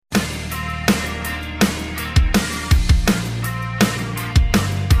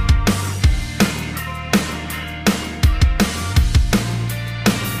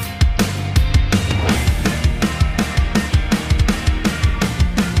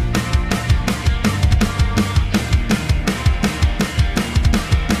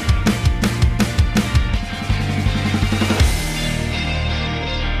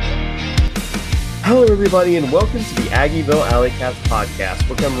everybody, and welcome to the Aggieville Alley Cats podcast.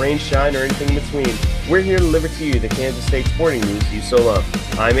 Where come rain, shine, or anything in between, we're here to deliver to you the Kansas State sporting news you so love.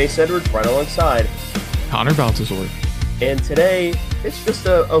 I'm Ace Edwards, right alongside Connor Baltazar. And today, it's just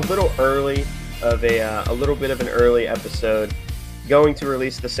a little early of a little bit of an early episode. Going to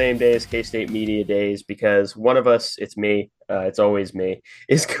release the same day as K-State Media Days because one of us, it's me, it's always me,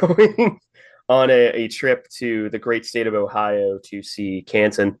 is going on a trip to the great state of Ohio to see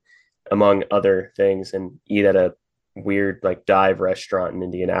Canton, among other things, and eat at a weird dive restaurant in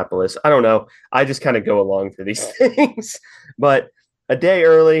Indianapolis. I don't know. I just kind of go along for these things, but a day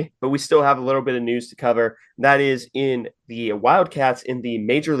early, but we still have a little bit of news to cover. That is in the Wildcats in the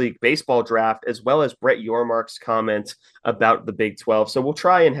Major League Baseball draft, as well as Brett Yormark's comment about the Big 12. So we'll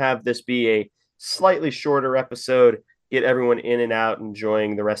try and have this be a slightly shorter episode, get everyone in and out,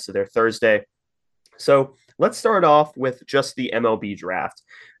 enjoying the rest of their Thursday. So let's start off with just the MLB draft.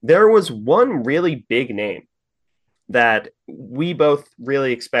 There was one really big name that we both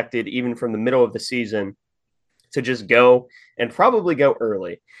really expected, even from the middle of the season, to just go and probably go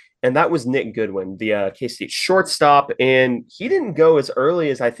early. And that was Nick Goodwin, the K-State shortstop. And he didn't go as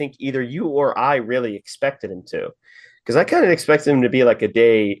early as I think either you or I really expected him to. Because I kind of expected him to be like a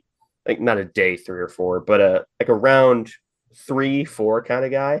day, not a day 3 or 4, but a round 3, 4 kind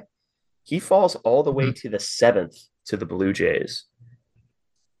of guy. He falls all the way to the 7th to the Blue Jays.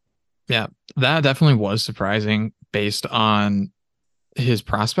 Yeah, that definitely was surprising based on his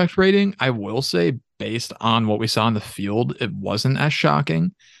prospect rating. I will say, based on what we saw in the field, it wasn't as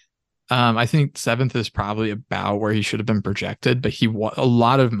shocking. I think 7th is probably about where he should have been projected, but a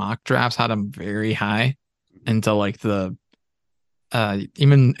lot of mock drafts had him very high into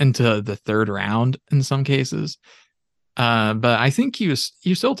even into the 3rd round in some cases. But I think he was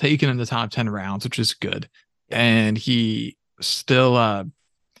still taken in the top 10 rounds, which is good. And he still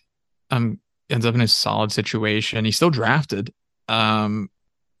ends up in a solid situation. He's still drafted when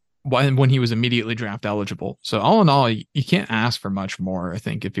he was immediately draft eligible. So all in all, you can't ask for much more, I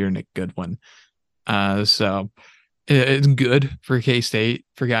think, if you're Nick Goodwin. So it's good for K-State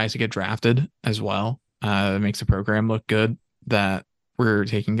for guys to get drafted as well. It makes the program look good that we're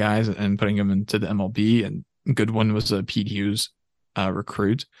taking guys and putting them into the MLB, and Goodwin was a Pete Hughes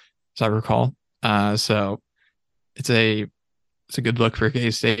recruit, as I recall. So it's a good look for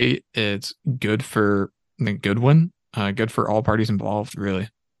K-State. It's good for Goodwin, good for all parties involved, really.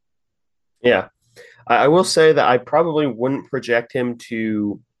 Yeah. I will say that I probably wouldn't project him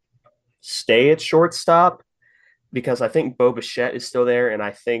to stay at shortstop because I think Bo Bichette is still there, and I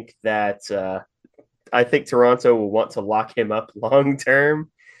think that Toronto will want to lock him up long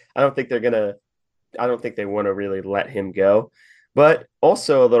term. I don't think they want to really let him go. But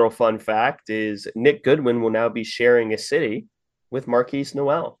also a little fun fact is Nick Goodwin will now be sharing a city with Marquise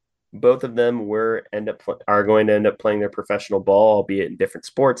Noel. Both of them are going to end up playing their professional ball, albeit in different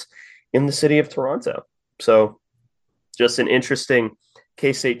sports, in the city of Toronto. So just an interesting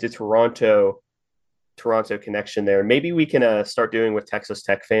K-State to Toronto connection there. Maybe we can start doing what Texas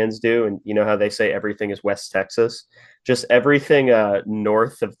Tech fans do. And you know how they say everything is West Texas? Just everything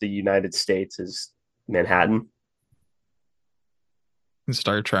north of the United States is Manhattan.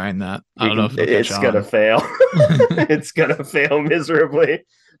 Start trying that. I don't know if it's gonna fail. It's gonna fail miserably.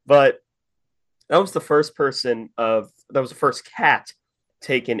 But that was the first cat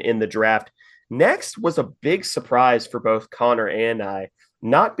taken in the draft. Next was a big surprise for both Connor and I,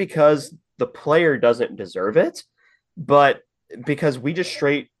 not because the player doesn't deserve it, but because we just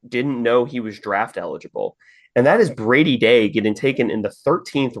straight didn't know he was draft eligible. And that is Brady Day getting taken in the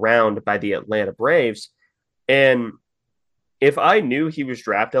 13th round by the Atlanta Braves. And if I knew he was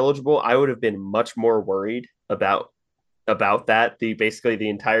draft eligible, I would have been much more worried about that, basically the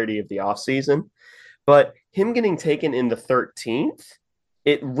entirety of the offseason. But him getting taken in the 13th,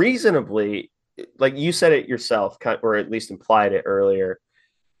 it reasonably, like you said it yourself, or at least implied it earlier,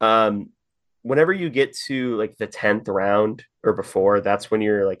 whenever you get to the 10th round or before, that's when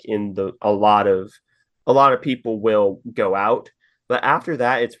you're in a lot of people will go out. But after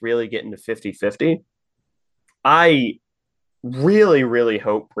that, it's really getting to 50-50. I really, really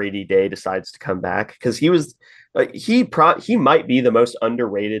hope Brady Day decides to come back because he might be the most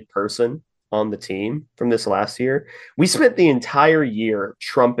underrated person on the team from this last year. We spent the entire year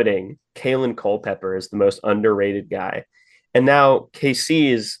trumpeting Kalen Culpepper as the most underrated guy. And now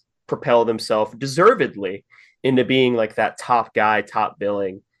KC has propelled himself deservedly into being that top guy, top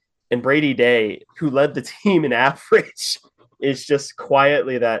billing. And Brady Day, who led the team in average, is just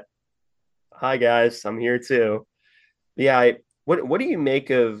quietly that, hi guys, I'm here too. Yeah, what do you make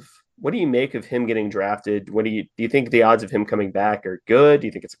of him getting drafted? Do you think the odds of him coming back are good? Do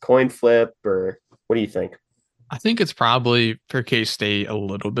you think it's a coin flip, or What do you think? I think it's probably for K-State a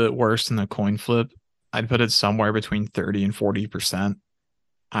little bit worse than the coin flip. I'd put it somewhere between 30 and 40%,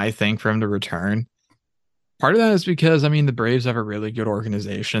 I think, for him to return. Part of that is because, I mean, the Braves have a really good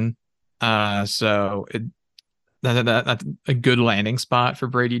organization. So that's a good landing spot for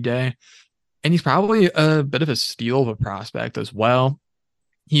Brady Day. And he's probably a bit of a steal of a prospect as well.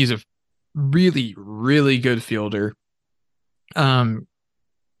 He's a really, really good fielder. Um,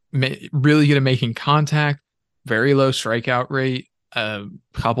 really good at making contact, very low strikeout rate,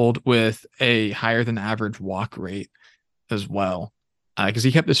 coupled with a higher than average walk rate as well. Because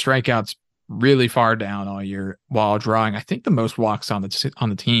he kept the strikeouts really far down all year while drawing, I think, the most walks on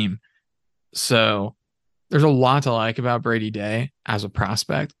the team. So there's a lot to like about Brady Day as a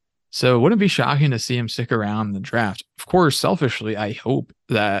prospect. So it wouldn't be shocking to see him stick around in the draft. Of course, selfishly, I hope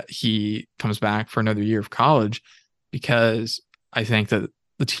that he comes back for another year of college because I think that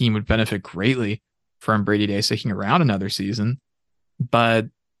the team would benefit greatly from Brady Day sticking around another season. But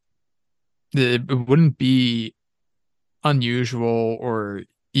it wouldn't be unusual or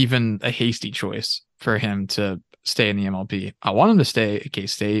even a hasty choice for him to stay in the MLB. I want him to stay at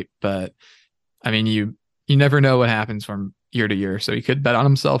K-State, but I mean, you never know what happens from year to year. So he could bet on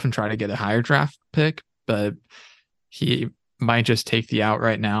himself and try to get a higher draft pick, but he might just take the out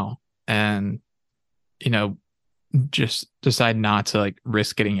right now and, you know, just decide not to like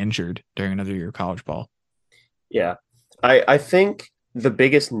risk getting injured during another year of college ball. Yeah. I think the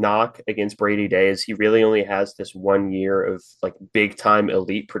biggest knock against Brady Day is he really only has this 1 year of like big time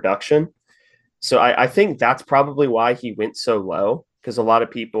elite production. So I think that's probably why he went so low because a lot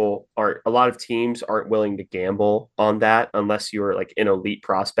of teams aren't willing to gamble on that unless you're like an elite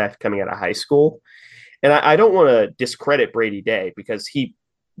prospect coming out of high school. And I don't want to discredit Brady Day because he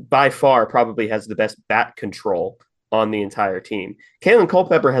by far probably has the best bat control on the entire team. Kalen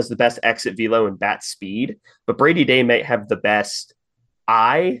Culpepper has the best exit velo and bat speed, but Brady Day may have the best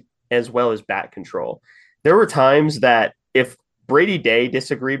eye as well as bat control. There were times that if Brady Day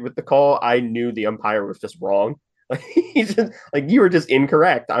disagreed with the call, I knew the umpire was just wrong. Like he's just like you were just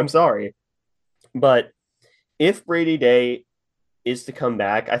incorrect. I'm sorry. But if Brady Day is to come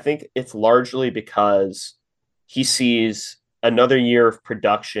back, I think it's largely because he sees another year of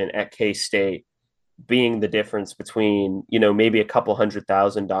production at K State being the difference between, maybe a couple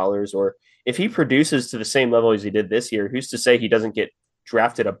 $100,000, or if he produces to the same level as he did this year, who's to say he doesn't get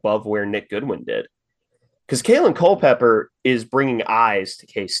drafted above where Nick Goodwin did? Because Kalen Culpepper is bringing eyes to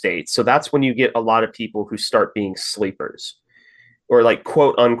K State. So that's when you get a lot of people who start being sleepers or like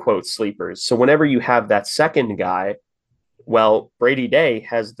quote unquote sleepers. So whenever you have that second guy, well, Brady Day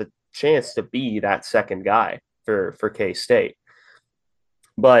has the chance to be that second guy for K State.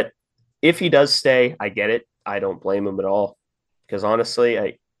 But if he does stay, I get it. I don't blame him at all because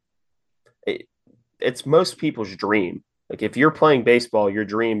honestly, it's most people's dream. Like if you're playing baseball, your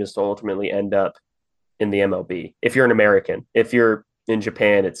dream is to ultimately end up in the MLB. If you're an American, if you're in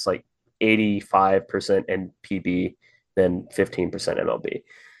Japan, it's like 85% NPB, then 15% MLB.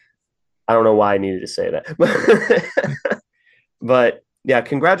 I don't know why I needed to say that. But yeah,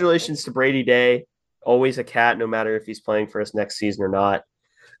 congratulations to Brady Day. Always a cat, no matter if he's playing for us next season or not.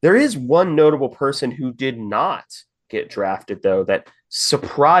 There is one notable person who did not get drafted, though, that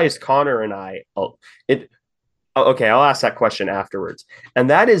surprised Connor and I. Okay, I'll ask that question afterwards.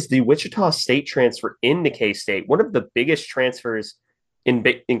 And that is the Wichita State transfer into K-State, one of the biggest transfers in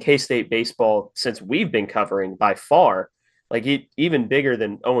K-State baseball since we've been covering by far. Like even bigger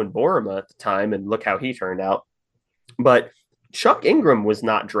than Owen Borima at the time, and look how he turned out. But Chuck Ingram was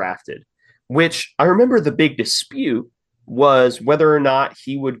not drafted, which I remember the big dispute was whether or not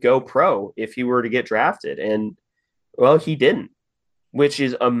he would go pro if he were to get drafted. And, well, he didn't, which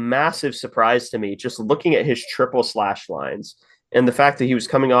is a massive surprise to me, just looking at his triple slash lines and the fact that he was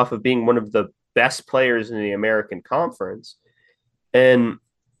coming off of being one of the best players in the American Conference. And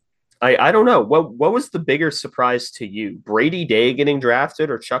I don't know, what was the bigger surprise to you, Brady Day getting drafted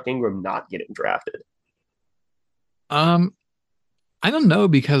or Chuck Ingram not getting drafted? I don't know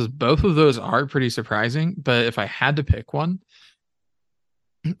because both of those are pretty surprising, but if I had to pick one,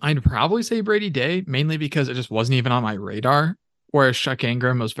 I'd probably say Brady Day, mainly because it just wasn't even on my radar. Whereas Chuck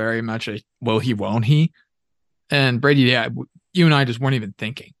Ingram was very much a will he, won't he? And Brady Day, you and I just weren't even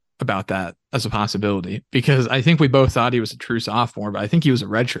thinking about that as a possibility because I think we both thought he was a true sophomore, but I think he was a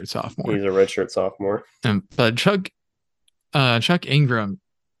redshirt sophomore. He's a redshirt sophomore. But Chuck Ingram,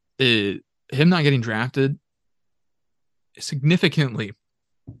 him not getting drafted significantly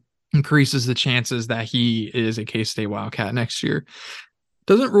increases the chances that he is a K-State Wildcat next year.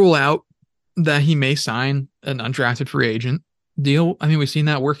 Doesn't rule out that he may sign an undrafted free agent deal. I mean, we've seen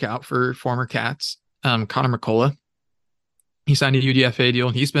that work out for former Cats Connor McCullough. He signed a UDFA deal,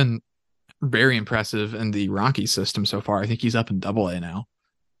 and he's been very impressive in the Rockies system so far. I think he's up in Double A now.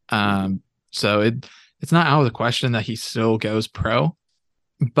 So it's not out of the question that he still goes pro,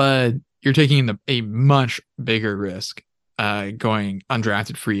 but you're taking a much bigger risk going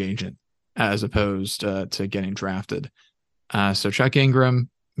undrafted free agent as opposed to getting drafted. So Chuck Ingram,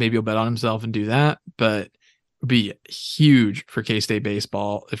 maybe he'll bet on himself and do that, but it would be huge for K-State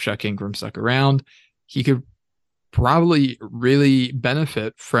baseball if Chuck Ingram stuck around. He could probably really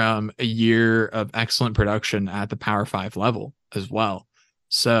benefit from a year of excellent production at the Power 5 level as well.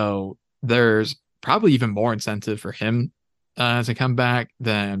 So there's probably even more incentive for him to come back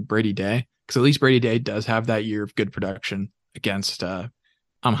than Brady Day, because at least Brady Day does have that year of good production against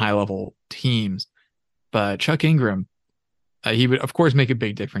high level teams. But Chuck Ingram, he would of course make a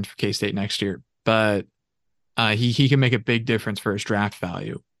big difference for K-State next year, but he can make a big difference for his draft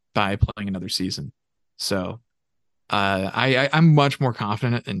value by playing another season. So I'm much more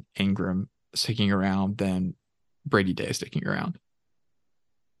confident in Ingram sticking around than Brady Day sticking around.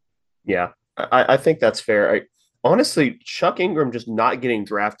 Yeah, I think that's fair. Honestly, Chuck Ingram just not getting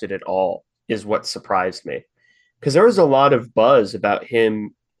drafted at all is what surprised me, because there was a lot of buzz about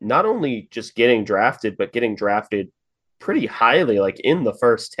him not only just getting drafted, but getting drafted pretty highly, like in the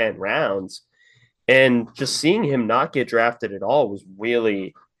first 10 rounds. And just seeing him not get drafted at all was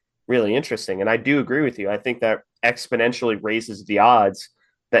really, really interesting. And I do agree with you. I think that exponentially raises the odds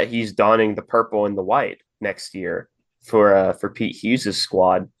that he's donning the purple and the white next year for Pete Hughes'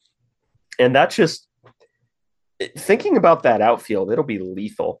 squad. And that's just thinking about that outfield, it'll be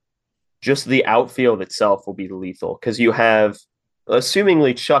lethal. Just the outfield itself will be lethal, because you have,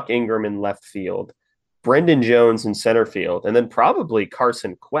 assumingly, Chuck Ingram in left field, Brendan Jones in center field, and then probably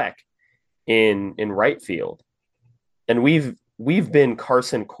Carson Queck in right field. And we've been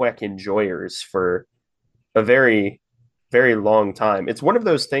Carson Queck enjoyers for a very, very long time. It's one of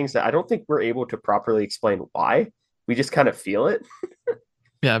those things that I don't think we're able to properly explain why. We just kind of feel it.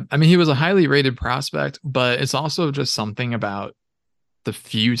 Yeah, I mean, he was a highly rated prospect, but it's also just something about the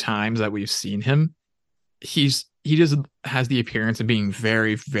few times that we've seen him. He just has the appearance of being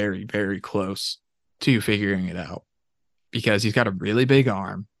very, very, very close to figuring it out, because he's got a really big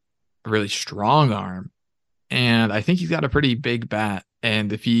arm, a really strong arm, and I think he's got a pretty big bat.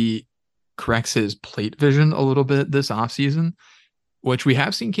 And if he corrects his plate vision a little bit this offseason, which we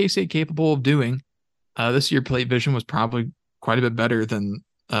have seen K-State capable of doing, this year plate vision was probably quite a bit better than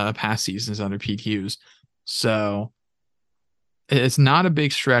past seasons under Pete Hughes. So it's not a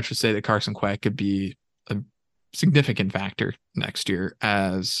big stretch to say that Carson Quack could be a significant factor next year,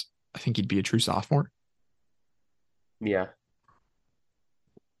 as I think he'd be a true sophomore. Yeah.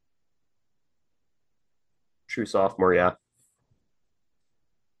 True sophomore, yeah.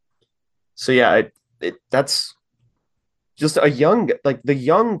 So yeah, that's just a young, like the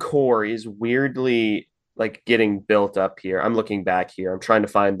young core is weirdly like getting built up here. I'm looking back here. I'm trying to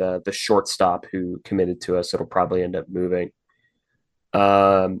find the shortstop who committed to us. It'll probably end up moving.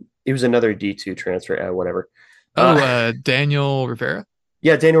 It was another D2 transfer, whatever. Daniel Rivera.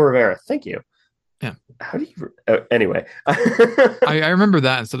 Yeah, Daniel Rivera. Thank you. Yeah. How do you anyway? I remember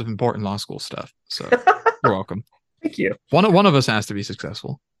that instead of important law school stuff. So you're welcome. Thank you. One of us has to be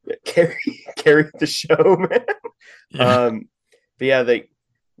successful. Carry the show, man. Yeah. But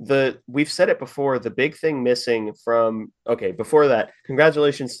yeah, we've said it before. The big thing missing from before that,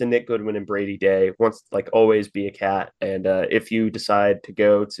 congratulations to Nick Goodwin and Brady Day. Once, like always, be a cat. And if you decide to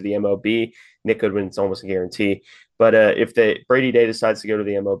go to the MLB, Nick Goodwin's almost a guarantee. But if Brady Day decides to go to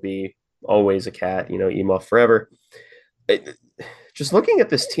the MLB, always a cat. Emo forever. Just looking at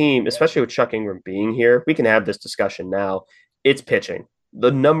this team, especially with Chuck Ingram being here, we can have this discussion now. It's pitching.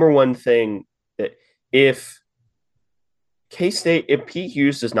 The number one thing that if K-State, if Pete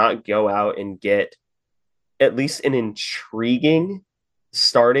Hughes does not go out and get at least an intriguing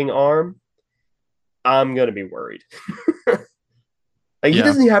starting arm, I'm going to be worried. He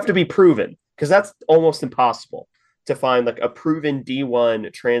doesn't have to be proven, because that's almost impossible to find like a proven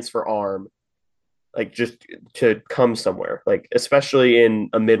D1 transfer arm, like just to come somewhere, like especially in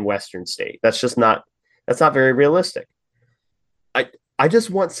a Midwestern state. That's not very realistic. I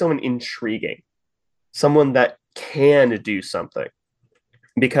just want someone intriguing, someone that can do something,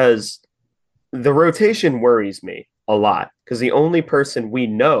 because the rotation worries me a lot, because the only person we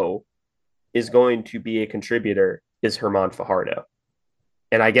know is going to be a contributor is Herman Fajardo.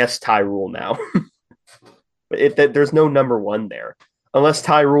 And I guess Ty Rule now. But there's no number one there, unless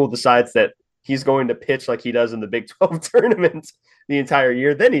Ty Rule decides that he's going to pitch like he does in the Big 12 tournament the entire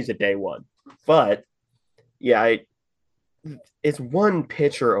year, then he's a day one. But yeah, it's one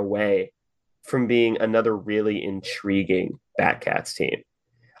pitcher away from being another really intriguing Batcats team.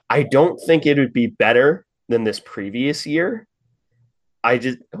 I don't think it would be better than this previous year.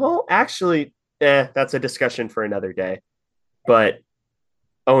 Well, actually, that's a discussion for another day. But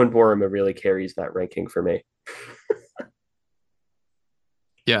Owen Borama really carries that ranking for me.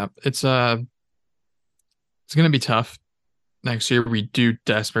 Yeah, it's gonna be tough next year. We do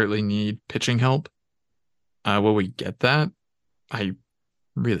desperately need pitching help. Will we get that? I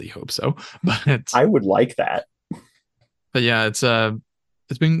really hope so. But I would like that. but yeah, it's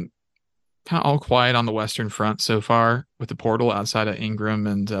been kind of all quiet on the Western Front so far with the portal outside of Ingram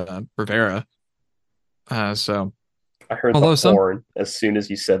and Rivera. So I heard the although some horn as soon as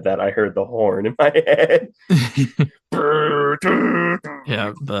you said that. I heard the horn in my head.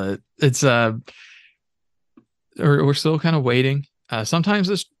 yeah, but it's we're still kind of waiting. Sometimes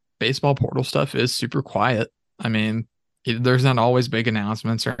this baseball portal stuff is super quiet. I mean, there's not always big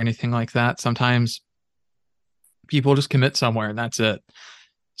announcements or anything like that. Sometimes people just commit somewhere and that's it.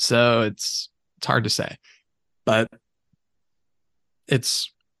 So it's hard to say, but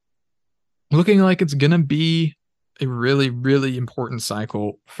it's looking like it's gonna be a really, really important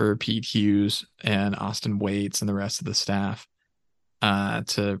cycle for Pete Hughes and Austin Waits and the rest of the staff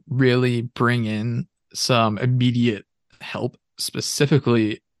to really bring in some immediate help,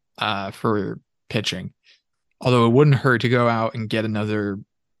 specifically for pitching. Although it wouldn't hurt to go out and get another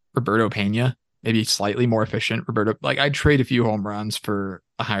Roberto Pena, maybe slightly more efficient Roberto. Like I'd trade a few home runs for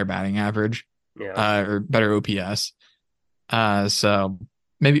a higher batting average Yeah, or better OPS. So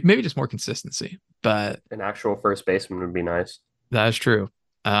maybe just more consistency, but an actual first baseman would be nice. that is true.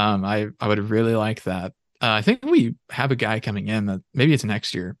 I would really like that. I think we have a guy coming in that maybe it's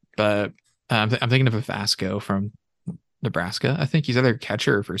next year, but I'm thinking of a Vasco from Nebraska. I think he's either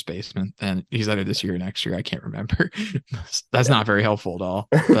catcher or first baseman, and he's either this year or next year. I can't remember. That's Yeah. not very helpful at all.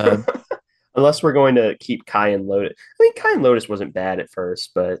 But Unless we're going to keep Kai and Lotus. I mean, Kai and Lotus wasn't bad at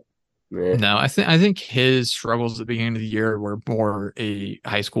first, but no, I think his struggles at the beginning of the year were more a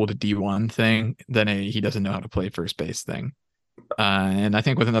high school to D1 thing than a he doesn't know how to play first base thing. And I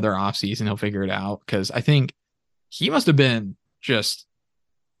think with another offseason, he'll figure it out because I think he must have been just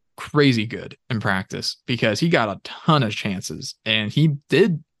crazy good in practice because he got a ton of chances and he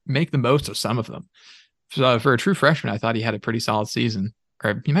did make the most of some of them. So for a true freshman, I thought he had a pretty solid season,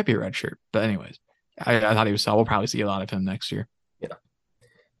 or he might be a red shirt. But anyways, I thought he was solid. We'll probably see a lot of him next year. yeah.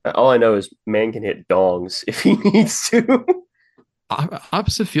 All I know is man can hit dongs if he needs to.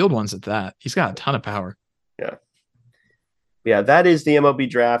 Opposite field ones at that. He's got a ton of power. Yeah. Yeah, that is the MLB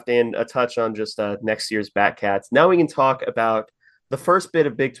draft and a touch on just next year's Batcats. Now we can talk about the first bit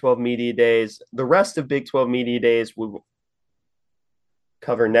of Big 12 Media Days. The rest of Big 12 Media Days we will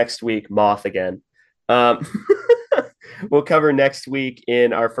cover next week, Moth again. Um, we'll cover next week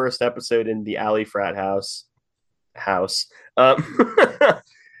in our first episode in the Alley Frat house.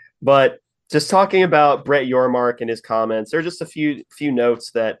 But just talking about Brett Yormark and his comments, there are just a few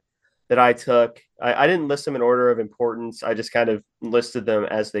notes that I took. I didn't list them in order of importance. I just kind of listed them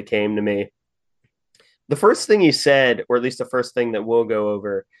as they came to me. The first thing he said, or at least the first thing that we'll go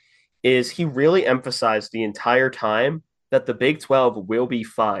over, is he really emphasized the entire time that the Big 12 will be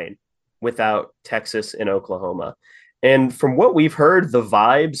fine without Texas and Oklahoma. And from what we've heard, the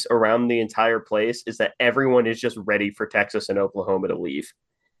vibes around the entire place is that everyone is just ready for Texas and Oklahoma to leave.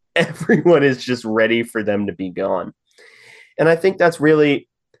 Everyone is just ready for them to be gone. And I think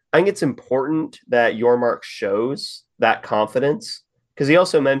it's important that Yormark shows that confidence because he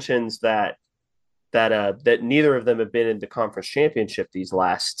also mentions that neither of them have been in the conference championship these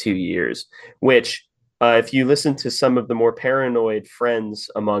last 2 years, which if you listen to some of the more paranoid friends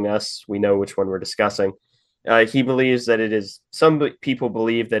among us, we know which one we're discussing. He believes that it is, some people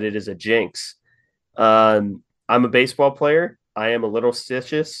believe that it is a jinx. I'm a baseball player. I am a little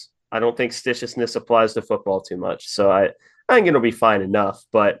stitious. I don't think stitiousness applies to football too much. So I think it'll be fine enough.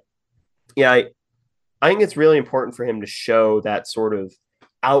 But yeah, I think it's really important for him to show that sort of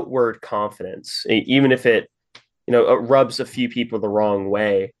outward confidence, even if it rubs a few people the wrong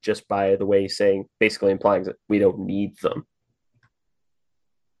way just by the way he's saying, basically implying that we don't need them.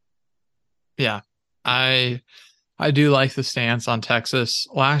 Yeah, I I do like the stance on Texas.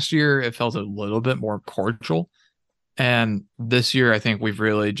 Last year, it felt a little bit more cordial. And this year, I think we've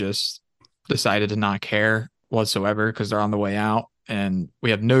really just decided to not care whatsoever because they're on the way out and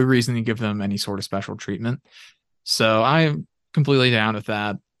we have no reason to give them any sort of special treatment. So I'm completely down with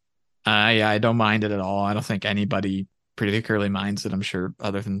that. Yeah, I don't mind it at all. I don't think anybody particularly minds it, I'm sure,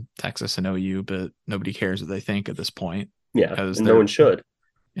 other than Texas and OU, but nobody cares what they think at this point Yeah, because and no one should.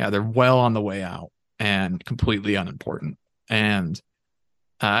 yeah, they're well on the way out and completely unimportant. And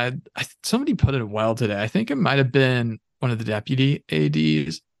Somebody put it well today. I think it might have been one of the deputy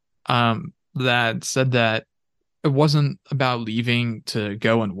ADs that said that it wasn't about leaving to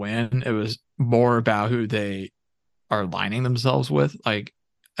go and win. It was more about who they are aligning themselves with, like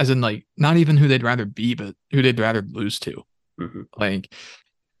as in like not even who they'd rather be, but who they'd rather lose to. Mm-hmm. Like,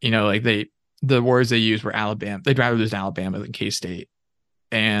 like the words they used were Alabama. They'd rather lose to Alabama than K-State,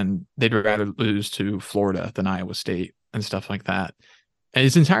 and they'd rather lose to Florida than Iowa State and stuff like that. And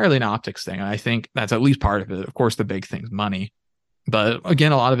it's entirely an optics thing. I think that's at least part of it. Of course, the big thing's money. But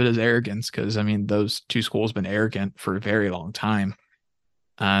again, a lot of it is arrogance because, I mean, those two schools have been arrogant for a very long time.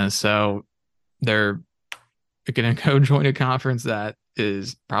 So they're going to go join a conference that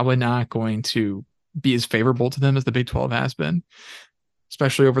is probably not going to be as favorable to them as the Big 12 has been,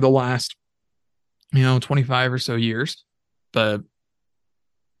 especially over the last, 25 or so years. But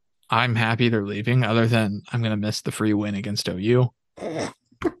I'm happy they're leaving, other than I'm going to miss the free win against OU.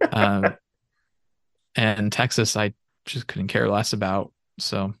 And Texas, I just couldn't care less about.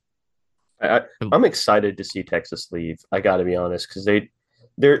 So I'm excited to see Texas leave. I got to be honest, because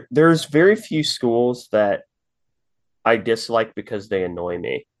there's very few schools that I dislike because they annoy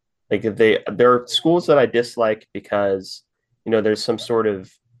me. Like if there are schools that I dislike because there's some sort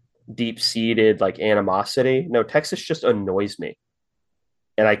of deep seated like animosity. No, Texas just annoys me,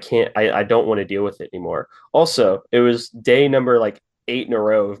 and I can't. I don't want to deal with it anymore. Also, it was day number like 8 in a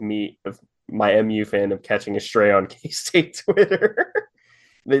row of my MU fan of catching a stray on K State Twitter.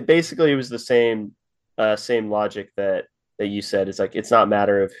 Basically, it was the same logic that you said. It's like it's not a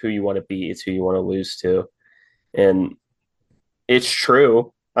matter of who you want to beat; it's who you want to lose to, and it's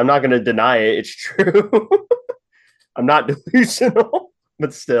true. I'm not going to deny it. It's true. I'm not delusional,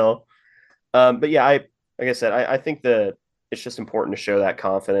 but still. But yeah, like I said, I think that it's just important to show that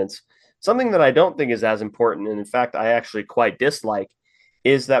confidence. Something that I don't think is as important, and in fact, I actually quite dislike,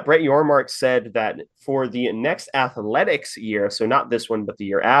 is that Brett Yormark said that for the next athletics year, so not this one, but the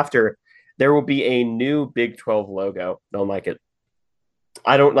year after, there will be a new Big 12 logo. Don't like it.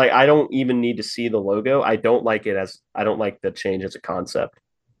 I don't even need to see the logo. I don't like the change as a concept.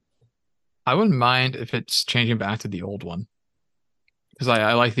 I wouldn't mind if it's changing back to the old one because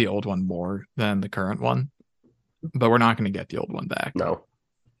I like the old one more than the current one, but we're not going to get the old one back No.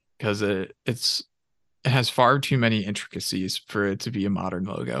 because it has far too many intricacies for it to be a modern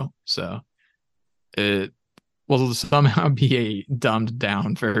logo. So it will somehow be a dumbed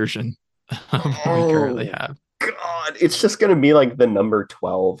down version of what we currently Oh have. God. It's just gonna be like the number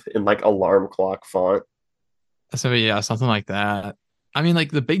 12 in like alarm clock font. So yeah, something like that. I mean,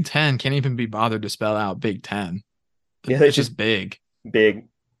 like the Big Ten can't even be bothered to spell out Big Ten. Yeah, they It's just just big. big.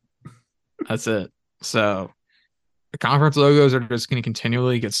 That's it. So the conference logos are just going to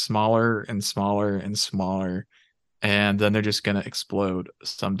continually get smaller and smaller and smaller, and then they're just going to explode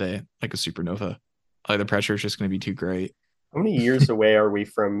someday like a supernova. Like the pressure is just going to be too great. How many years away are we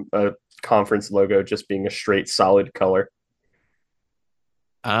from a conference logo just being a straight solid color?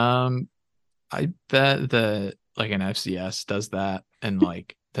 Um, I bet that like an FCS does that in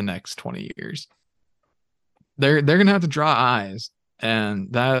like the next 20 years. They're gonna have to draw eyes,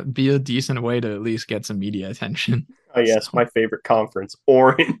 and that be a decent way to at least get some media attention. Oh yes, So my favorite conference,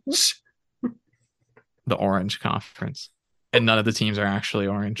 orange. the Orange Conference, and none of the teams are actually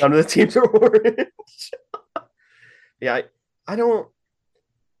orange. None of the teams are orange. Yeah, I don't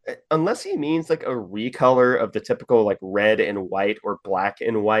unless he means like a recolor of the typical like red and white or black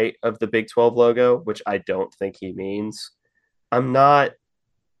and white of the Big 12 logo, which I don't think he means. I'm not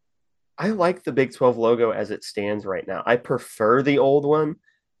I like the Big 12 logo as it stands right now. I prefer the old one,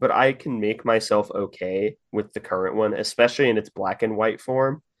 but I can make myself okay with the current one, especially in its black and white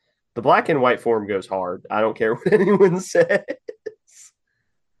form. The black and white form goes hard. I don't care what anyone says.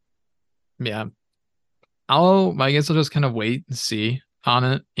 Yeah, I guess I'll just kind of wait and see on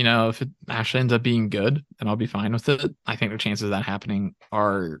it. If it actually ends up being good, then I'll be fine with it. I think the chances of that happening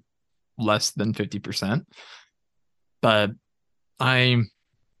are less than 50%. But I'm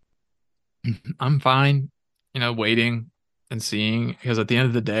I'm fine, waiting and seeing because at the end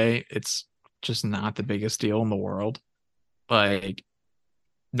of the day, it's just not the biggest deal in the world. Like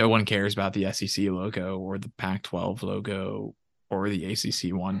no one cares about the SEC logo or the Pac-12 logo or the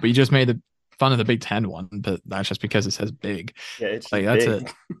ACC one. But you just made the fun of the Big Ten one, but that's just because it says big. Yeah, it's Like just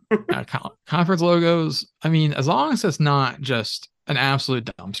that's it. big. Conference logos. I mean, as long as it's not just an absolute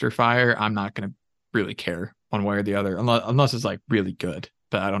dumpster fire, I'm not going to really care one way or the other, unless it's like really good.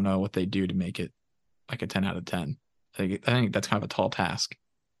 But I don't know what they do to make it like a 10 out of 10. I think that's kind of a tall task.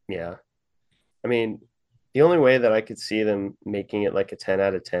 Yeah. I mean, the only way that I could see them making it like a 10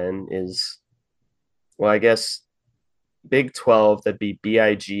 out of 10 is, well, I guess Big 12, that'd be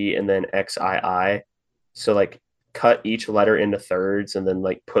BIG and then XII. So like cut each letter into thirds and then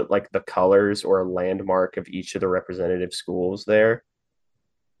like put like the colors or a landmark of each of the representative schools there.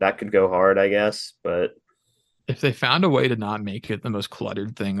 That could go hard, I guess, but If they found a way to not make it the most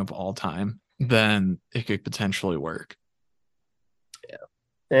cluttered thing of all time, then it could potentially work.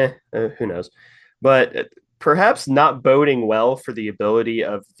 who knows? But perhaps not boding well for the ability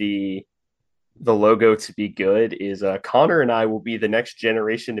of the logo to be good is Connor and I will be the next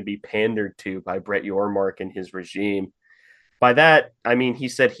generation to be pandered to by Brett Yormark and his regime. By that, I mean he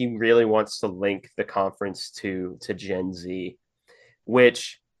said he really wants to link the conference to Gen Z,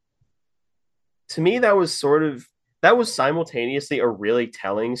 which to me that was simultaneously a really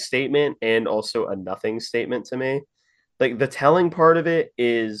telling statement and also a nothing statement to me. Like the telling part of it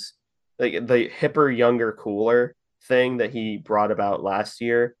is like the hipper, younger, cooler thing that he brought about last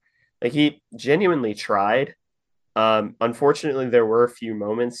year. Like he genuinely tried. Unfortunately, there were a few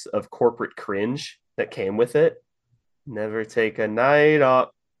moments of corporate cringe that came with it. Never take a night off.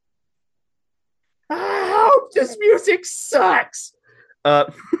 I hope this music sucks.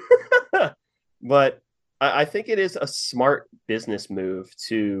 Uh, but I think it is a smart business move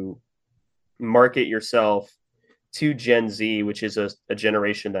to market yourself to Gen Z, which is a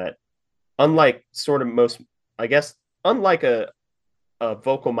generation that, unlike sort of most, I guess, unlike a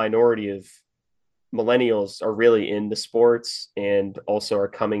vocal minority of millennials, are really into sports and also are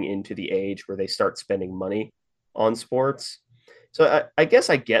coming into the age where they start spending money on sports. So I guess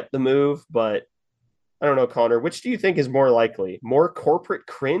I get the move, but I don't know, Connor, which do you think is more likely? More corporate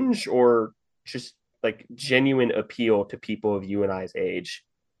cringe or just like genuine appeal to people of you and I's age?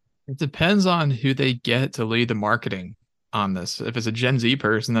 It depends on who they get to lead the marketing on this. If it's a Gen Z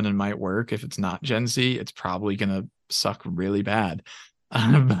person, then it might work. If it's not Gen Z, it's probably gonna suck really bad.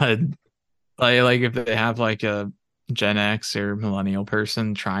 But like if they have like a Gen X or millennial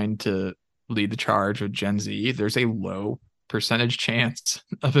person trying to lead the charge with Gen Z, there's a low percentage chance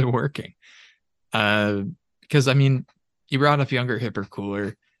of it working. Uh, because I mean, you brought up younger, hipper,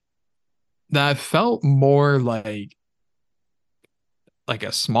 cooler. That felt more like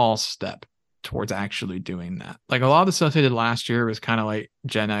a small step towards actually doing that. Like a lot of the stuff they did last year was kind of like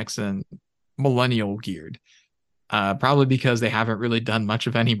Gen X and millennial geared. Probably because they haven't really done much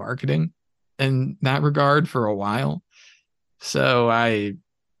of any marketing in that regard for a while. So I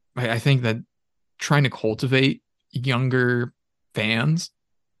think that trying to cultivate younger fans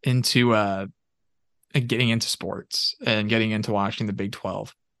into getting into sports and getting into watching the Big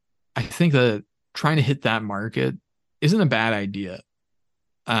 12, I think that trying to hit that market isn't a bad idea.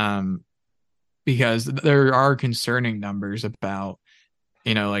 Um, because there are concerning numbers about,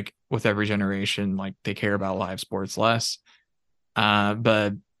 like with every generation, like they care about live sports less.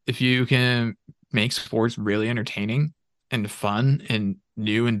 But if you can make sports really entertaining and fun and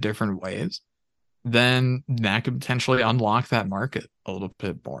new and different ways, then that could potentially unlock that market a little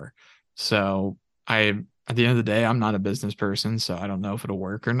bit more. So at the end of the day, I'm not a business person, so I don't know if it'll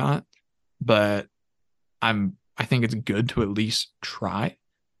work or not, but I think it's good to at least try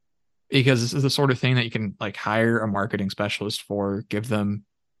because this is the sort of thing that you can like hire a marketing specialist for, give them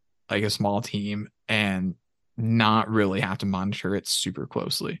like a small team and not really have to monitor it super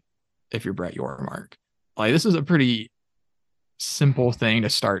closely if you're Brett Yormark. Like this is a pretty simple thing to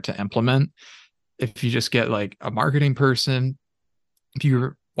start to implement. If you just get like a marketing person, if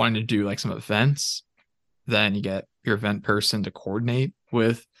you're wanting to do like some events, then you get your event person to coordinate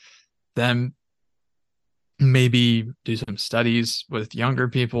with them, maybe do some studies with younger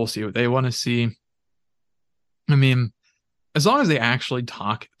people, see what they want to see. I mean, as long as they actually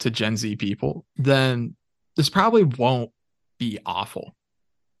talk to Gen Z people, then this probably won't be awful.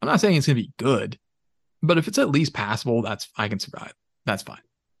 I'm not saying it's going to be good, but if it's at least passable, I can survive. That's fine.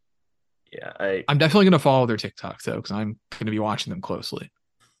 Yeah, I'm definitely going to follow their TikTok though, because I'm going to be watching them closely.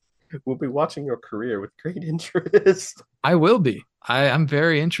 will be watching your career with great interest. I will be. I'm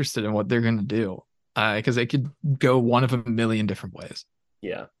very interested in what they're going to do because they could go one of a million different ways.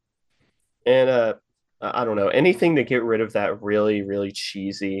 Yeah. And I don't know, anything to get rid of that really, really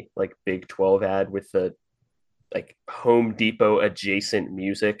cheesy like Big 12 ad with the like Home Depot adjacent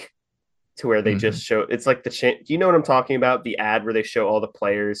music to where they Mm-hmm. just show it's like do you know what I'm talking about? The ad where they show all the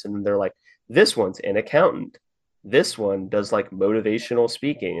players and they're like, this one's an accountant. This one does like motivational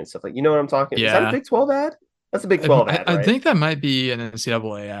speaking and stuff like you know what I'm talking. Is that a Yeah, Big 12 ad? That's a Big 12 ad, I right? think that might be an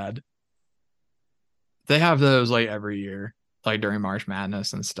NCAA ad. They have those like every year, like during March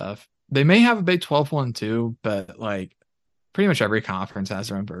Madness and stuff. They may have a Big 12 one too, but like pretty much every conference has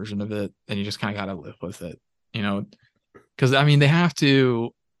their own version of it, and you just kind of got to live with it, you know? Because I mean, they have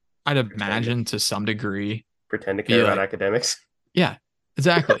to, I'd Pretend. imagine to some degree, Pretend to care be about like, academics. yeah,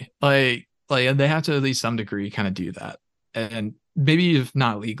 exactly. Like they have to at least some degree kind of do that. And maybe if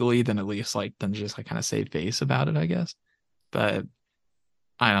not legally, then at least like then just like kind of save face about it, I guess. But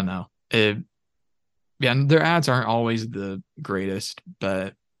I don't know. Yeah, and their ads aren't always the greatest,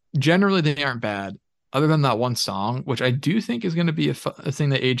 but generally they aren't bad. Other than that one song, which I do think is going to be a thing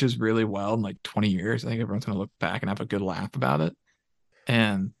that ages really well in like 20 years. I think everyone's going to look back and have a good laugh about it.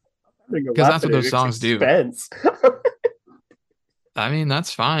 And Having a because laugh that's at what those its songs do. expense. I mean,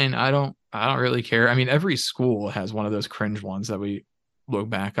 that's fine. I don't really care. I mean, every school has one of those cringe ones that we look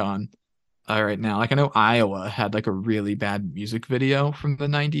back on right now. Like I know Iowa had like a really bad music video from the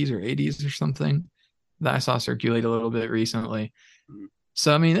 90s or 80s or something that I saw circulate a little bit recently.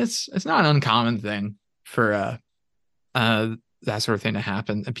 So I mean, it's not an uncommon thing for that sort of thing to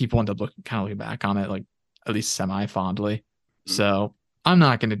happen, and people end up looking back on it like at least semi fondly. So I'm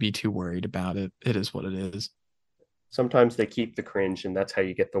not going to be too worried about it. It is what it is. Sometimes they keep the cringe, and that's how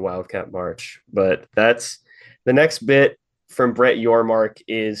you get the Wildcat March. But that's the next bit from Brett Yormark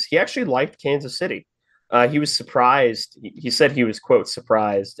is he actually liked Kansas City. He was surprised. He said he was, quote,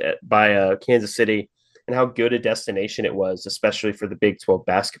 surprised by Kansas City and how good a destination it was, especially for the Big 12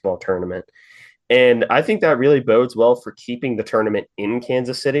 basketball tournament. And I think that really bodes well for keeping the tournament in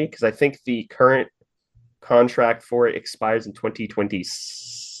Kansas City because I think the current contract for it expires in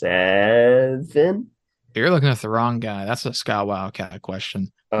 2027. You're looking at the wrong guy. That's a Scott Wildcat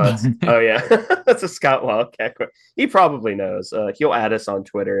question. Oh yeah, that's a Scott Wildcat. He probably knows. He'll add us on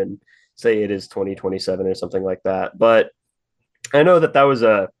Twitter and say it is 2027 or something like that. But I know that was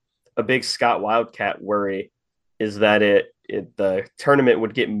a big Scott Wildcat worry is that the tournament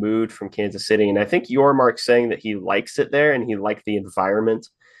would get moved from Kansas City, and I think Yormark saying that he likes it there and he liked the environment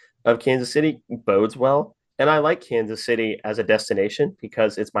of Kansas City bodes well. And I like Kansas City as a destination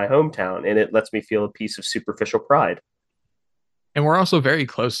because it's my hometown and it lets me feel a piece of superficial pride. And we're also very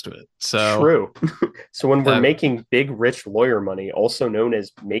close to it. So True. So when we're uh, making big, rich lawyer money, also known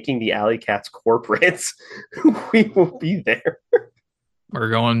as making the Alley Cats corporates, we will be there. we're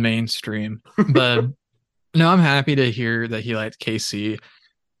going mainstream. But no, I'm happy to hear that he liked KC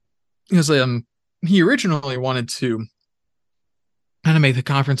because he originally wanted to kind of make the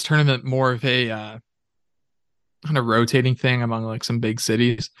conference tournament more of a kind of rotating thing among like some big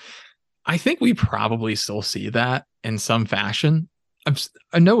cities. I think we probably still see that in some fashion.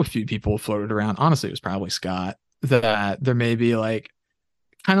 I know a few people floated around. Honestly, it was probably Scott that there may be like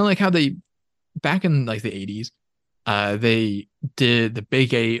kind of like how they back in like the 80s, they did the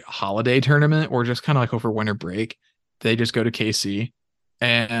Big Eight holiday tournament or just kind of like over winter break. They just go to KC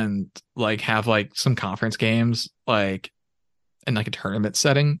and like have like some conference games like in like a tournament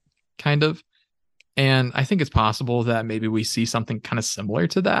setting, kind of. And I think it's possible that maybe we see something kind of similar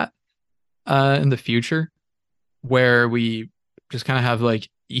to that in the future, where we just kind of have like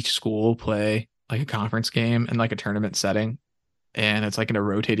each school play like a conference game in like a tournament setting, and it's like in a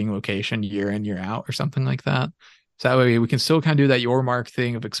rotating location year in, year out, or something like that. So that way we can still kind of do that Yormark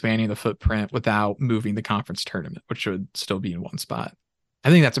thing of expanding the footprint without moving the conference tournament, which would still be in one spot. I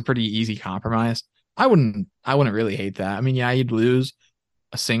think that's a pretty easy compromise. I wouldn't really hate that. I mean, yeah, you'd lose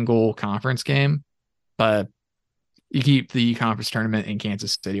a single conference game, but you keep the conference tournament in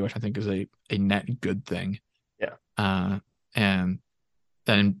Kansas City, which I think is a net good thing. Yeah, And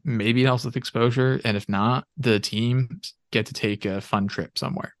then maybe it helps with exposure. And if not, the teams get to take a fun trip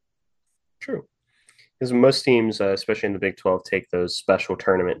somewhere. true. Because most teams, especially in the Big 12, take those special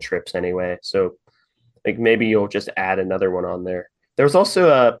tournament trips anyway. So like maybe you'll just add another one on there. There was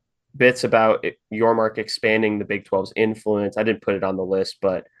also bits about Yormark expanding the Big 12's influence. I didn't put it on the list,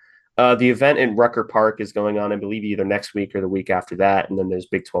 but the event in Rucker Park is going on, I believe, either next week or the week after that. And then there's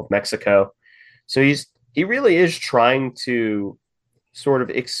Big 12 Mexico. So he really is trying to sort of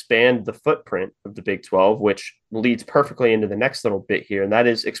expand the footprint of the Big 12, which leads perfectly into the next little bit here, and that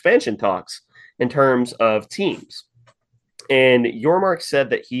is expansion talks in terms of teams. And Yormark said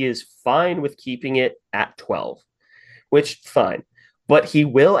that he is fine with keeping it at 12, which fine, but he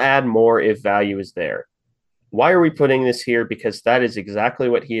will add more if value is there. Why are we putting this here? Because that is exactly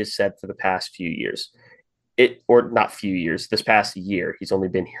what he has said for the past few years. Or not few years, this past year. He's only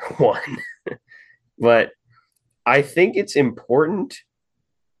been here one. But I think it's important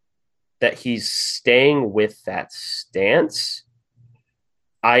that he's staying with that stance.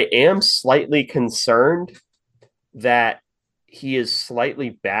 I am slightly concerned that he is slightly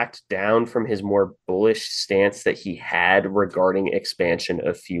backed down from his more bullish stance that he had regarding expansion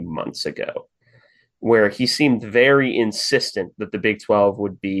a few months ago, where he seemed very insistent that the Big 12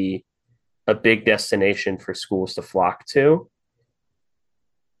 would be a big destination for schools to flock to.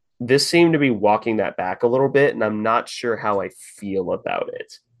 this seemed to be walking that back a little bit, and I'm not sure how I feel about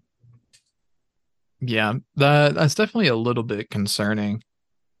it. Yeah, that's definitely a little bit concerning.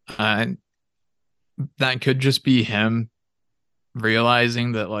 Uh, that could just be him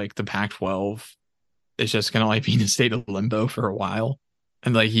realizing that like the Pac-12 is just gonna like be in a state of limbo for a while,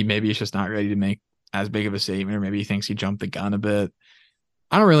 and like he maybe is just not ready to make as big of a statement, or maybe he thinks he jumped the gun a bit.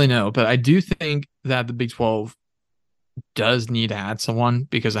 I don't really know, but I do think that the Big 12 does need to add someone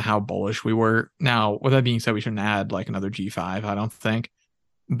because of how bullish we were. Now, with that being said, we shouldn't add like another G5, I don't think,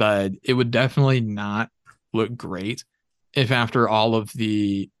 but it would definitely not look great if after all of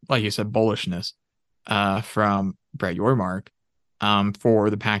the, like you said, bullishness from Brett Yormark, for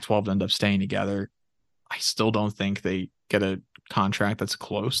the Pac-12 to end up staying together. I still don't think they get a contract that's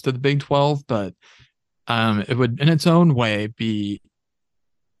close to the Big 12, but it would, in its own way, be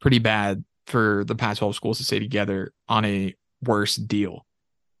pretty bad for the Pac-12 schools to stay together on a worse deal.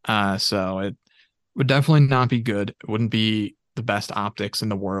 So it would definitely not be good. It wouldn't be the best optics in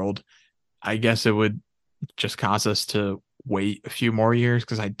the world. I guess it would just cause us to wait a few more years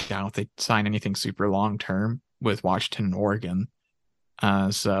because I doubt they sign anything super long term with Washington and Oregon.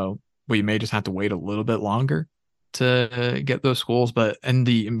 So we may just have to wait a little bit longer to get those schools. But in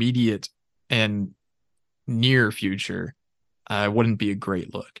the immediate and near future, wouldn't be a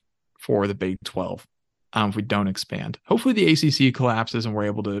great look for the Big 12 if we don't expand. Hopefully the ACC collapses and we're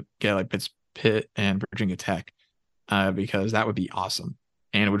able to get like Pitt and Virginia Tech, because that would be awesome.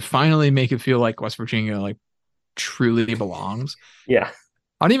 And it would finally make it feel like West Virginia like truly belongs. Yeah.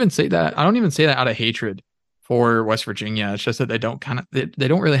 I don't even say that. I don't even say that out of hatred for West Virginia. It's just that they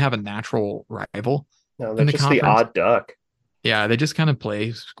don't really have a natural rival No, they're in the just the conference. odd duck. Yeah, they just kind of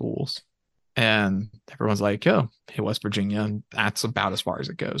play schools. And everyone's like, oh, hey, West Virginia. And that's about as far as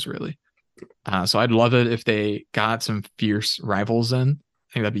it goes, really. So I'd love it if they got some fierce rivals in.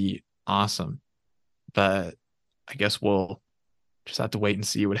 I think that'd be awesome. But I guess we'll just have to wait and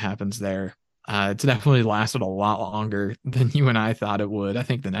see what happens there. It's definitely lasted a lot longer than you and I thought it would. I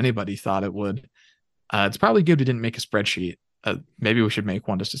think than anybody thought it would. It's probably good we didn't make a spreadsheet. Maybe we should make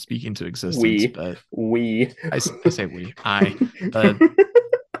one just to speak into existence. We, But we. I say we, but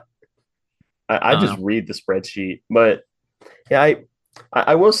I I don't just know. read the spreadsheet, but yeah,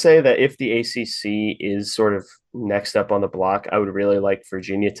 I will say that if the ACC is sort of next up on the block, I would really like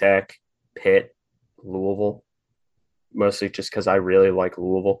Virginia Tech, Pitt, Louisville, mostly just because I really like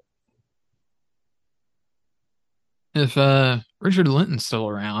Louisville If Richard Linton's still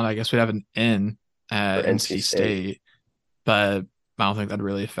around, I guess we'd have an N for at NC NC State, State, but I don't think that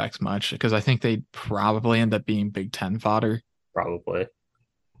really affects much because I think they'd probably end up being Big Ten fodder. probably.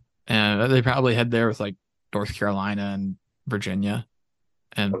 And they probably head there with like North Carolina and Virginia.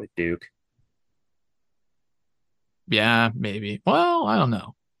 And Probably Duke. yeah, maybe. Well, I don't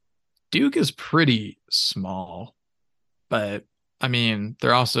know. Duke is pretty small, but I mean,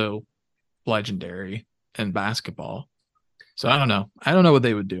 they're also legendary in basketball. So I don't know. I don't know what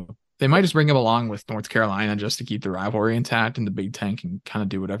they would do. They might just bring him along with North Carolina just to keep the rivalry intact, and the Big Ten can kind of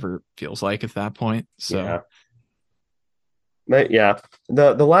do whatever it feels like at that point. So Yeah. But yeah,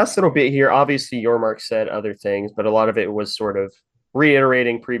 the last little bit here, obviously Yormark said other things, but a lot of it was sort of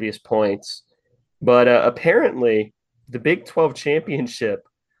reiterating previous points. But apparently, the Big 12 championship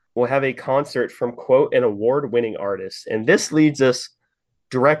will have a concert from quote an award-winning artist, and this leads us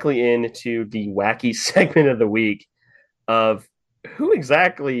directly into the wacky segment of the week of who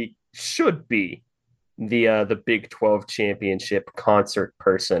exactly should be the Big 12 championship concert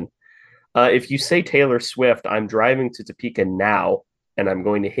person. If you say Taylor Swift, I'm driving to Topeka now and I'm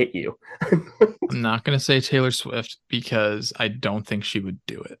going to hit you. I'm not going to say Taylor Swift because I don't think she would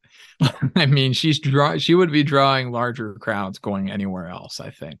do it. I mean, she would be drawing larger crowds going anywhere else, I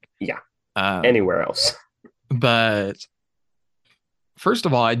think. Yeah, Um, anywhere else. but first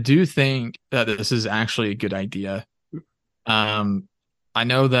of all, I do think that this is actually a good idea. Um, I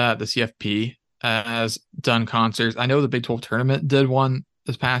know that the CFP has done concerts. I know the Big 12 tournament did one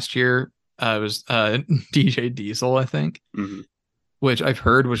this past year. It was DJ Diesel, I think, Mm-hmm. which I've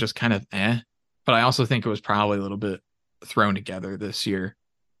heard was just kind of but I also think it was probably a little bit thrown together this year.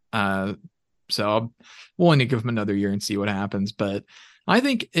 Uh, so I'm willing to give him another year and see what happens. But I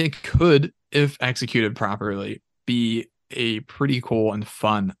think it could, if executed properly, be a pretty cool and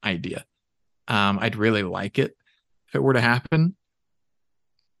fun idea. I'd really like it if it were to happen.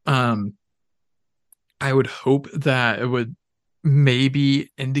 Um, I would hope that it would maybe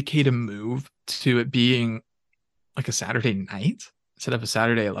indicate a move to it being like a Saturday night instead of a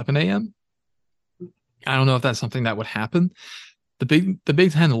Saturday 11 a.m. I don't know if that's something that would happen. The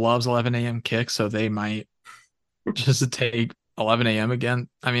Big Ten loves 11 a.m. kicks, so they might just take 11 a.m. again.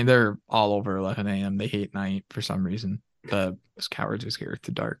 I mean, they're all over 11 a.m. They hate night for some reason. As cowards who scare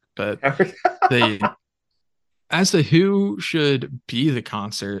the dark. But they, as to who should be the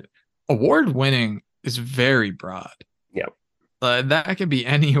concert, award winning is very broad. Yeah. That could be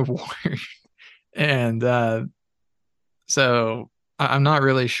any award. And so I'm not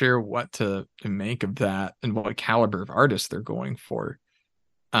really sure what to make of that and what caliber of artists they're going for.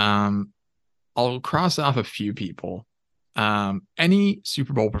 I'll cross off a few people. Any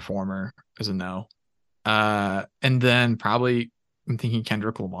Super Bowl performer is a no. And then probably I'm thinking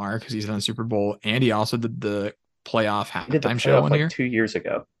Kendrick Lamar because he's done a Super Bowl and he also did the playoff He did the halftime show playoff one like year. 2 years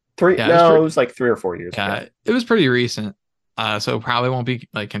ago. Three? Yeah, No, it was like 3 or 4 years ago. it was pretty recent. So probably won't be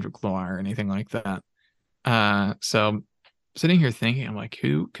like Kendrick Lamar or anything like that. So sitting here thinking, I'm like,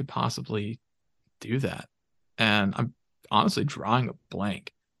 who could possibly do that? And I'm honestly drawing a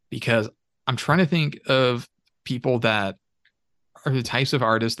blank because I'm trying to think of people that are the types of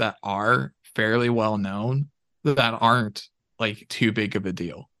artists that are fairly well known that aren't like too big of a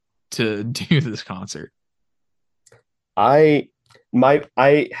deal to do this concert. I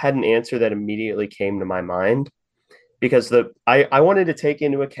had an answer that immediately came to my mind because I wanted to take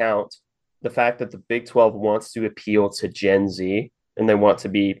into account the fact that the Big 12 wants to appeal to Gen Z and they want to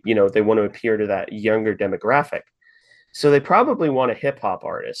be, they want to appeal to that younger demographic. So they probably want a hip hop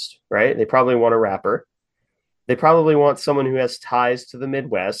artist, right? They probably want a rapper. They probably want someone who has ties to the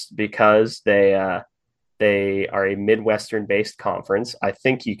Midwest because they are a Midwestern based conference. I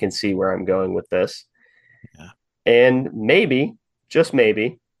think you can see where I'm going with this. Yeah. And maybe, just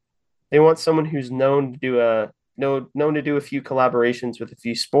maybe, they want someone who's known to do a few collaborations with a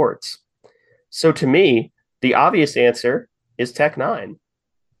few sports. So to me, the obvious answer is Tech Nine.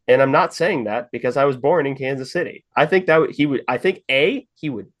 And I'm not saying that because I was born in Kansas City. I think I think A, he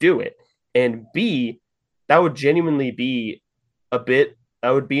would do it. And B, that would genuinely be that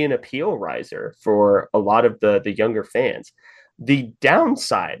would be an appeal riser for a lot of the younger fans. The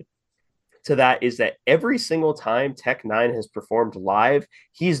downside to that is that every single time Tech Nine has performed live,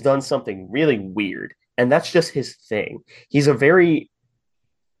 he's done something really weird. And that's just his thing. He's a very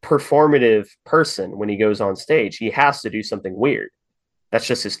performative person when he goes on stage. He has to do something weird. That's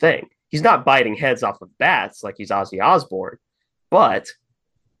just his thing. He's not biting heads off of bats like he's Ozzy Osbourne, but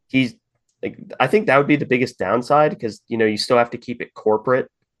he's like, I think that would be the biggest downside because, you still have to keep it corporate.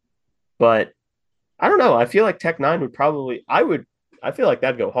 But I don't know. I feel like Tech Nine I feel like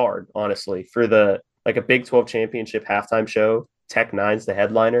that'd go hard, honestly, for like a Big 12 championship halftime show. Tech Nine's the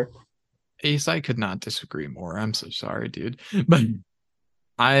headliner. Ace, I could not disagree more. I'm so sorry, dude. But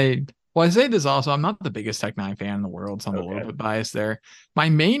I say this also, I'm not the biggest Tech Nine fan in the world, so I'm a little bit biased there. My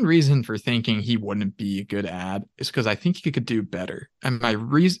main reason for thinking he wouldn't be a good ad is because I think he could do better. And I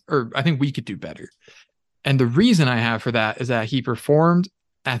think we could do better. And the reason I have for that is that he performed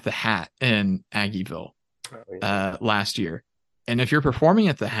at the Hat in Aggieville last year. And if you're performing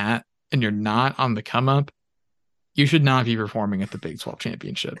at the Hat and you're not on the come up, you should not be performing at the Big 12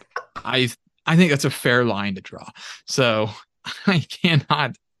 championship. I think that's a fair line to draw. So I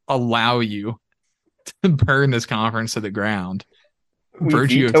cannot allow you to burn this conference to the ground.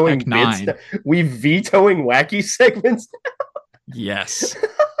 Virtue of Tech Nine. We vetoing wacky segments. Yes.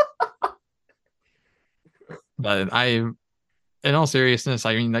 But in all seriousness,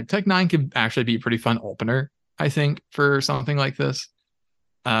 I mean, like Tech Nine could actually be a pretty fun opener, I think, for something like this.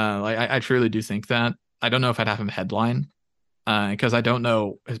 I truly do think that. I don't know if I'd have him headline, because I don't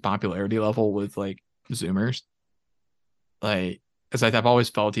know his popularity level with like Zoomers. Like, as I've always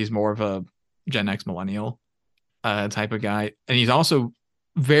felt he's more of a Gen X millennial type of guy, and he's also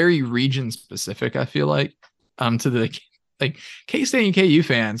very region specific. I feel like to the like K-State and KU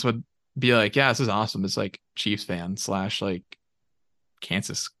fans would be like, yeah, this is awesome. It's like Chiefs fan / like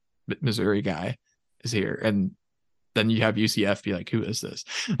Kansas, Missouri guy is here, and then you have UCF be like, who is this?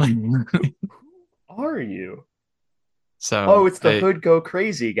 Like, who are you? So it's the hood go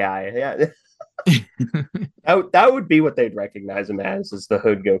crazy guy. Yeah. that would be what they'd recognize him as, is the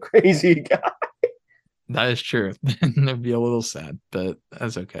hood go crazy guy. That is true. That'd be a little sad, but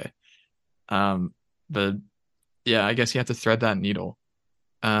that's okay. But yeah, I guess you have to thread that needle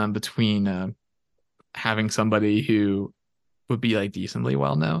between having somebody who would be like decently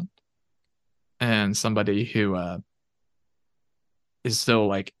well known and somebody who is still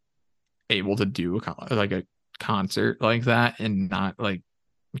like able to do a concert like that and not like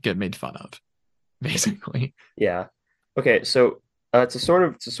get made fun of, basically. Yeah. Okay, so to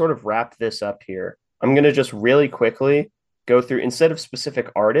sort of wrap this up here, I'm gonna just really quickly go through, instead of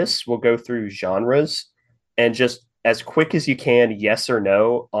specific artists, we'll go through genres and just as quick as you can, yes or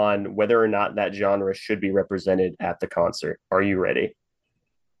no, on whether or not that genre should be represented at the concert. Are you ready?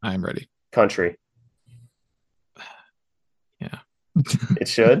 I'm ready. Country. Yeah. It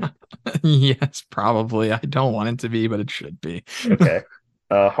should? Yes, probably. I don't want it to be, but it should be. Okay.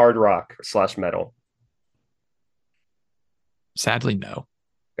 Hard rock slash metal. Sadly, no.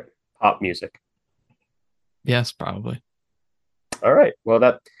 Pop music. Yes, probably. All right. Well,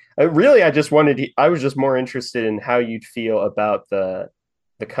 I just I was just more interested in how you'd feel about the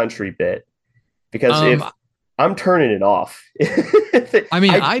country bit because Um, if I'm turning it off, I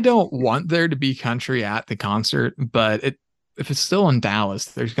mean, I I don't want there to be country at the concert, but if it's still in Dallas,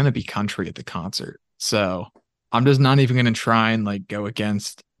 there's going to be country at the concert. So I'm just not even going to try and like go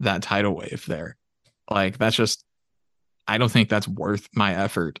against that tidal wave there. Like that's just, I don't think that's worth my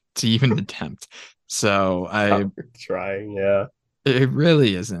effort to even attempt. So I'm trying. Yeah. it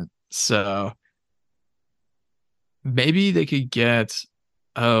really isn't. So maybe they could get,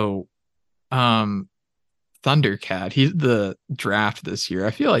 oh, um, Thundercat. He's the draft this year.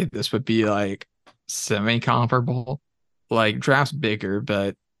 I feel like this would be like semi comparable. Like draft's bigger,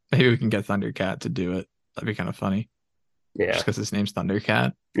 but maybe we can get Thundercat to do it. That'd be kind of funny. Yeah. Just because his name's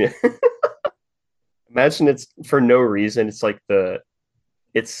Thundercat. Yeah. Imagine it's for no reason. It's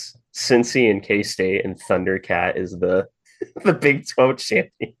Cincy and K State and Thundercat is the Big 12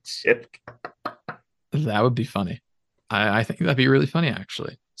 championship. That would be funny. I think that'd be really funny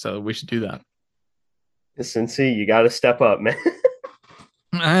actually. So we should do that. Cincy, you got to step up, man.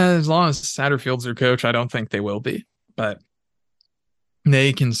 As long as Satterfield's their coach, I don't think they will be, but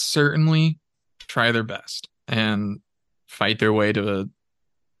they can certainly try their best and fight their way to a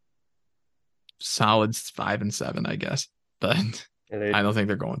solid 5-7, I guess. But I don't think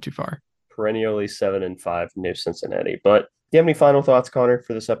they're going too far. Perennially 7-5, New Cincinnati. But do you have any final thoughts, Connor,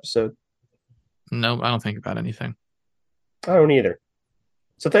 for this episode? No, I don't think about anything. I don't either.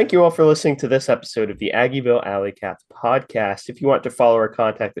 So thank you all for listening to this episode of the Aggieville Alley Cats podcast. If you want to follow or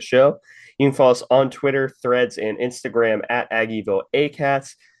contact the show, you can follow us on Twitter, Threads, and Instagram at Aggieville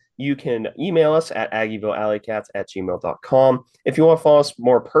ACats. You can email us at aggievillealleycats@gmail.com. If you want to follow us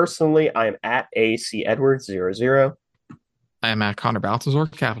more personally, I am at ACEdwards00. I am at Connor Baltazar,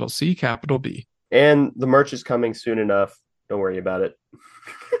 capital C, capital B. And the merch is coming soon enough. Don't worry about it.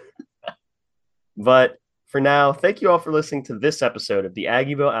 But for now, thank you all for listening to this episode of the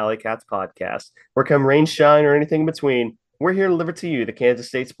Aggieville Alley Cats podcast. Where come rain, shine, or anything in between, we're here to deliver to you the Kansas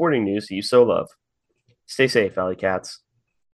State sporting news you so love. Stay safe, Alley Cats.